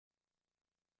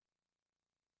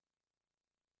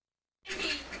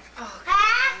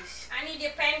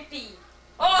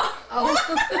Oh.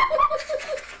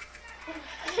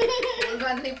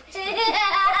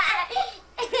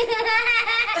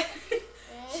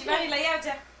 Shivani, lay out.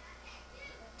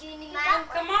 Do you need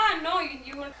Come on, no,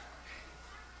 you will.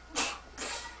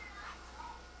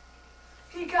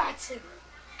 He got to.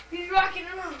 He's rocking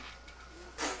around.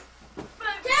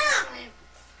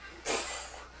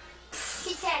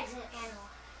 He tags an animal.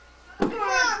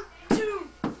 1, 2,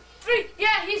 3.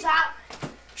 Yeah, he's out.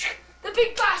 The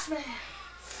big boss man.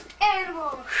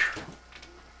 Animal.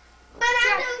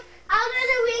 Out of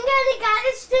the wing and he got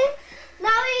his thing.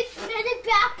 Now he's spinning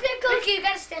back. Ricky, you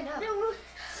gotta stand up.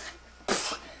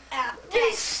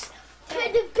 This.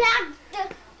 Spinning back. The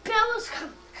bells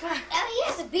come. Come on. Now he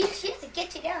has to beat. He has to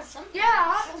get you down sometime.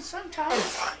 Yeah,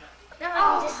 sometimes. No,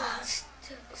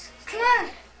 Come on.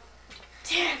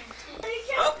 Damn.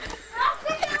 I'll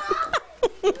pick it up.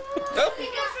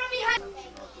 Pick up from behind.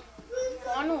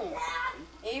 Anu,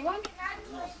 A1?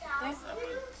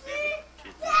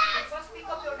 First pick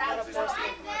up your dance.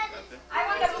 I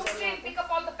want the room to pick up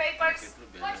all the papers.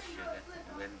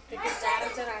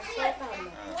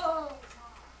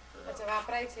 अच्छा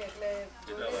वापराय છે એટલે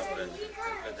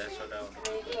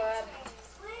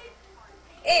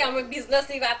એ અમે business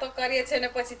ની વાતો કરીએ છીએ ને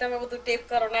પછી તમે બધું ટેપ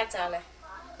કરો ના ચાલે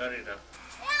કરી દો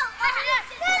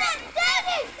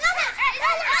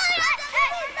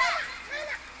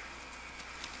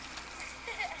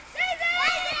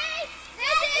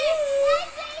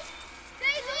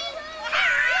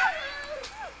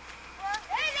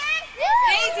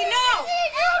Daisy, no!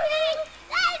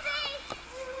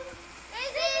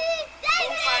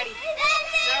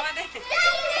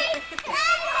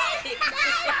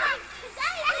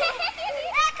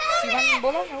 Shivani,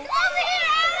 બોલો ને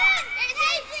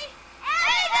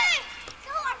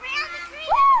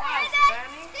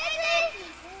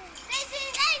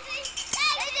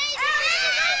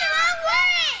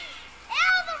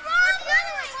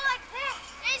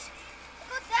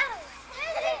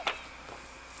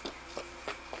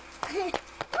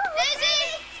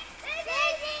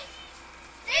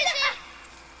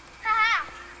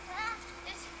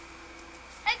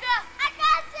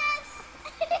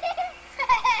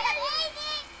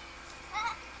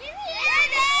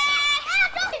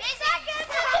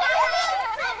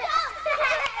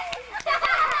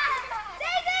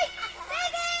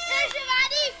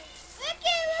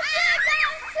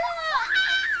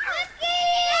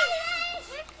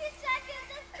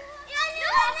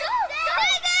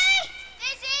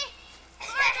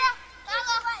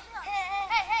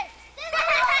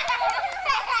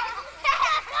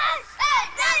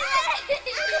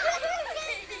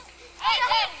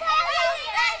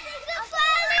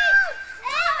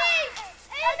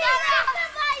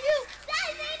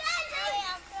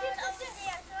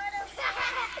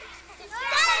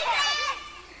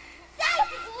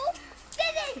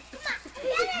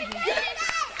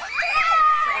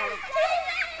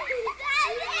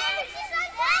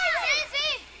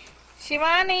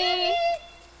Shivani.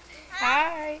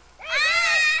 Hi.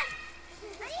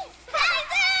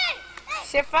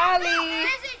 Shefali.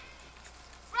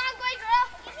 Wrong way, girl.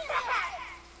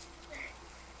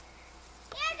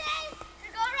 Here, Dave.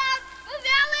 Go around. Move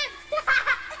that way.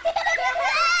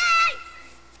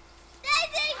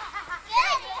 Daisy.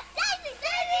 Daisy.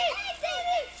 Daisy.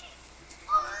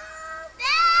 Oh,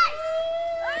 Dad.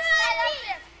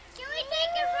 Can we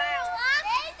take it for a walk?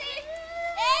 Daisy.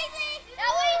 Daisy. No,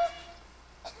 wait.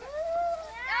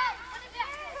 No, put it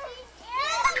back.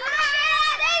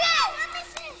 Let me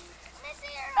see. Let me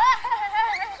see her.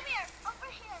 Come here. Over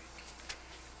here.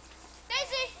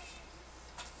 Daisy.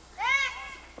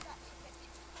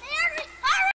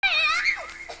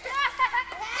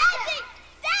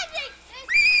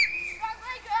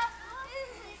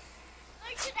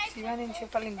 Shivani and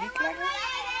Shefali weak like that?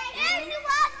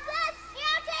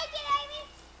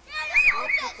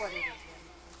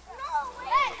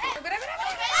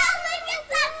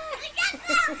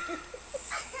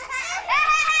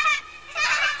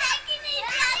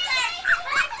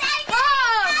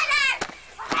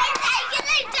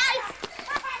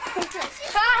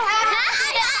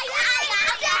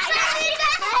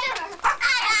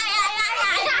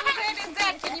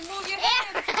 Can you move your hand?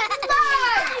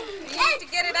 You need to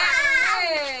get it out of the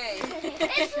way.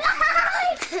 It's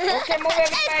mine. Okay, move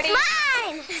everybody. It's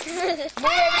mine.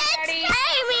 Move everybody. It's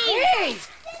Amy. Hey.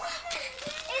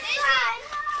 It's mine.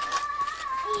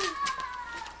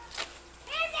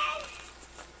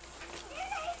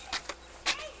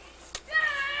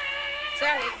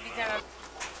 ચાલ એકબીજાના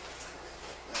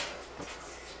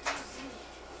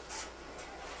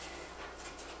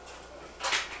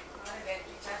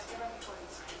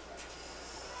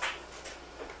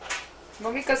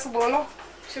mummy કશું બોલો.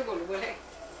 શું બોલું બોલે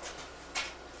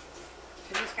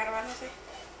finish કરવાનું છે.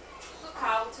 શું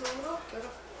ખાવ છો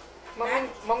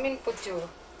મમ્મીને પૂછજો.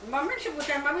 મમ્મી શું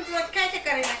પૂછે મમ્મી તો ખાય છે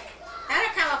કરીને તારે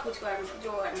ખાવા પૂછવાનું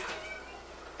જોવાનું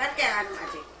તારે કહેવાનું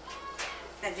આજે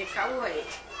તારે જે ખાવું હોય એ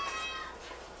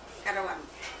કરવાનું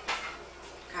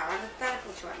ખાવાનું તારે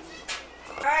પૂછવાનું.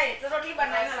 હા એ તો રોટલી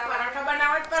બનાવી પરાઠા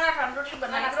બનાવો જ પરાઠા રોટલી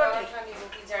બનાવી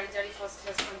રોટલી જાડી જાડી ફર્સ્ટ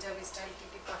ક્લાસ પંજાબી સ્ટાઇલ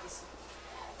ટીકી પાકીશું.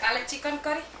 કાલે ચિકન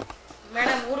કરી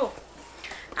madam ઉરો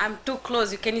I M two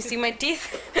close you can you see my teeth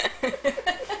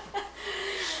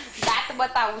દાંત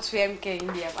બતાવું છું એમ કે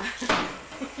ઇન્ડિયામાં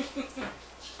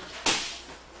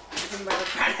મારા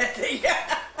ખાડા થઈ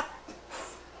ગયા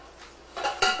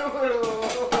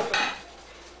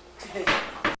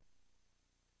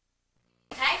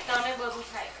થાય તને બધું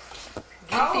થાય.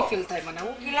 ગિલ્ટી ફીલ થાય મને.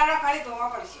 હું ગિલાડા ખાલી ધોવા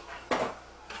પડશે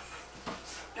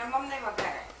તમામ નહીં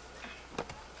વઘારે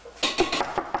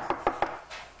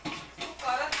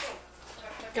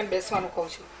કેમ બેસવાનું કહું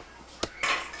છું.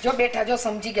 જો બેઠા જો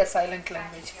સમજી ગયા સાયલન્ટ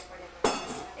લેંગ્વેજ.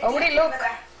 અવડી લોક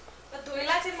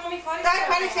ધોયેલા છે મમ્મી ફરી તાર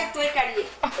ખાલી છે તોય કાઢીએ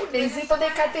ડેઝી તો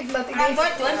દેખાતી જ નથી. આ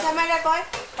કોઈ ધોન સમાલા કોઈ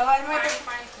સવારમાં તો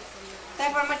પાણી થશે.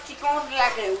 ત્યાં પણ મને ચીકણ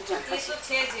લાગે એવું છે એ તો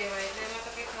છે જ એવા એટલે એમાં તો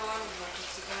કંઈ થવાનું જ નથી.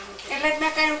 ચીકણનું છે. એટલે જ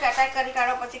મેં કહ્યું કે અત્યારે કરી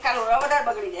કાઢો પછી કાલો વધારે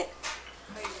બગડી જાય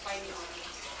કંઈ ઉપાય નહીં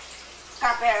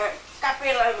હોય.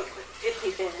 કાપેલો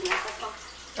એથી તે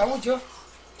આવું જો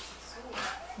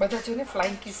બધા જો ને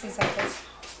ફ્લાઇંગ કિસીસ આપે છે.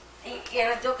 એ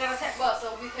જો કરે છે બસ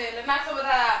ઊભી થઈ એટલે નાખો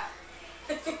બધા.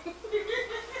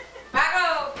 ભાગો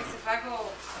કિસી ભાગો.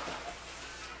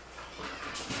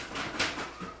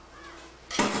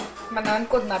 મને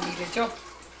નાનકો જ ના બીવે જો.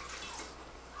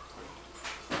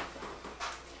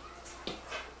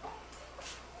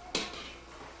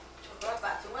 છોકરા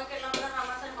બાજુમાં કેટલા બધા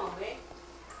આમાં છે ન હવે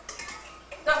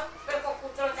તો પેલો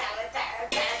કૂતરો ચાલે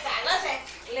છે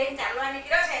લઈને ચાલવા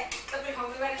નીકળ્યો છે તો પેલી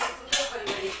હમણીવાળી કૂતરો ફરી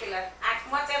વળી પેલા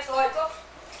આંખમાં છે તો હોય તો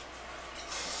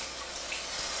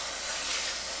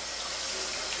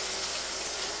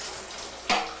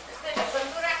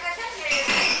બંધુ રાખે છે ને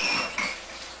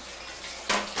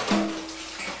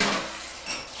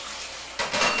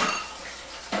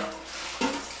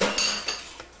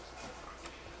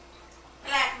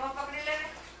પેલા હાથમાં પકડી લે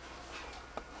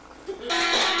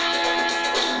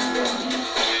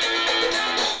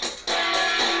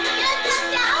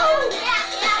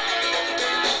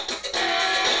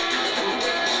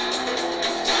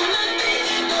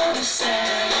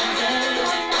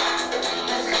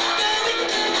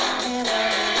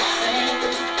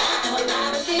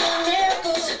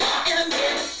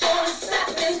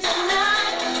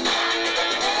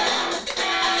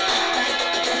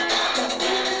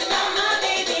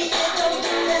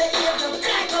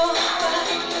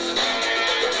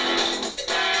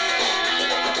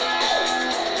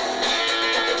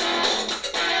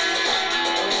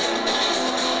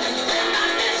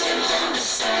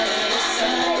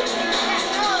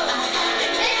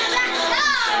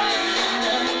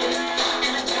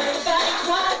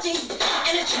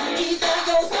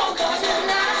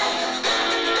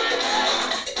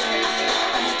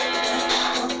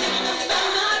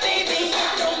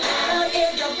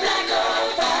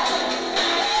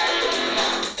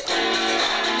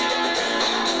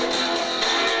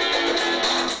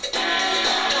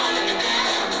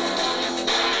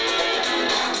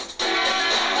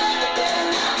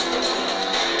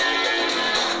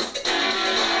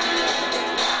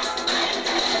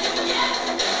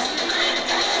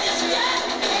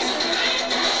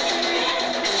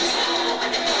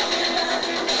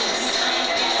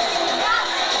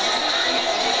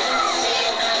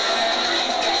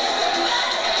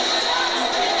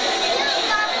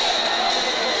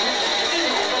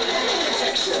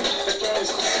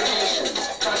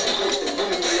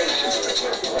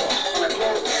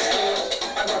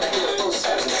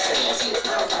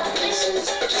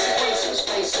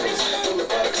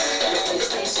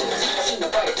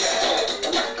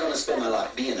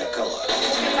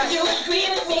You agree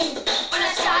with me when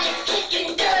I saw you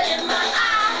kicking